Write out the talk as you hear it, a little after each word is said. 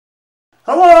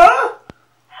Hello?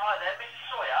 Hi there, Mrs.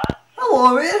 Sawyer.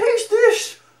 Hello, mate. Who's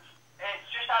this? It's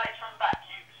just Alex from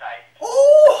Vacuum Safe.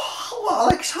 Oh, hello,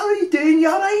 Alex. How are you doing?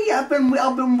 You alright? I've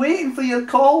been waiting for your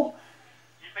call.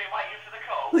 You've been waiting for the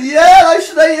call? Yeah,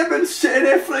 that's right. I've been sitting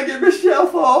here frigging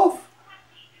myself off.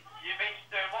 You've been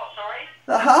doing what, sorry?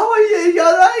 How are you? You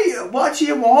alright? What do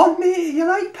you want, mate? You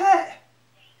alright, pet?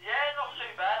 Yeah, not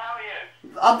too bad. How are you?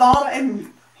 I'm alright.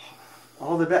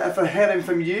 All the better for hearing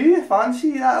from you.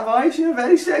 Fancy that voice. You're a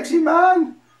very sexy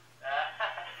man.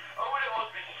 All it was,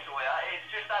 Mrs. Sawyer, it's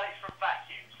just Alex from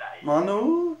Vacuum Safe. I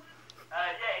know.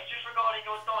 Yeah, it's just regarding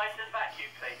your Dyson vacuum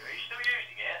cleaner. Are you still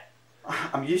using it?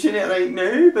 I'm using it right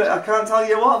now, but I can't tell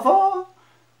you what for.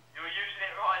 You're using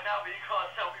it right now, but you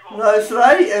can't tell me what. That's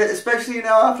right, especially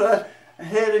now after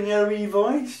hearing your wee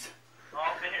voice.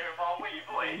 After hearing my wee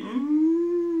voice.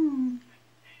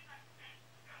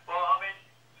 Well, I mean,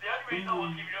 the only reason I was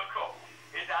giving you a call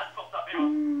is that I popped up here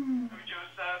on your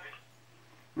service.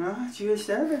 Ah, it's your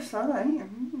service, alright.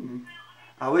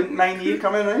 I wouldn't mind you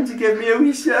coming round to give me a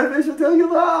wee service, I tell you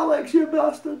that, Alex, you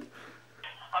bastard.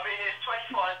 I mean, it's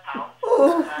 £25.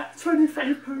 Oh,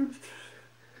 £25.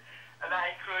 And that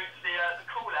includes the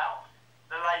call-out,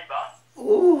 the labour,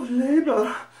 Oh,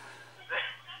 labour.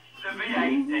 the VAT,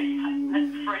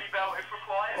 and free belt if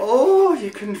required. Oh, you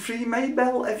can free my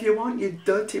belt if you want, you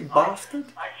dirty bastard.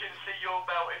 I can see your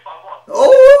belt if I want.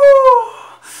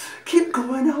 Oh! Keep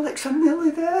going, Alex, I'm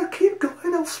nearly there. Keep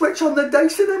going, I'll switch on the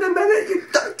Dyson in a minute, you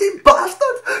dirty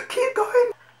bastard. Keep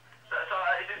going. So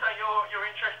is it something you're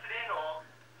interested in, or?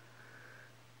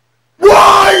 What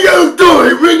are you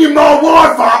doing ringing my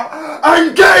wife up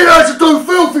and getting her to do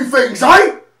filthy things,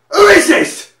 eh? Who is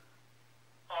this?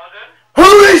 Pardon?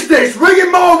 Who is this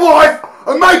ringing my wife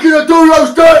and making her do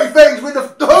those dirty things with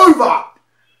the Hoover?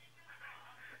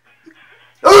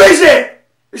 Who is it?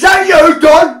 Is that you,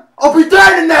 Don? I'll be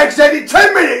down in Nags Head in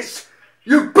 10 minutes.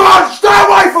 You bastard, stay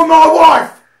away from my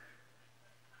wife.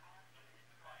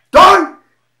 Don?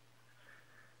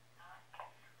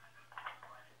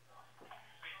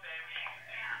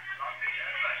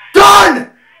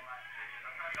 Don!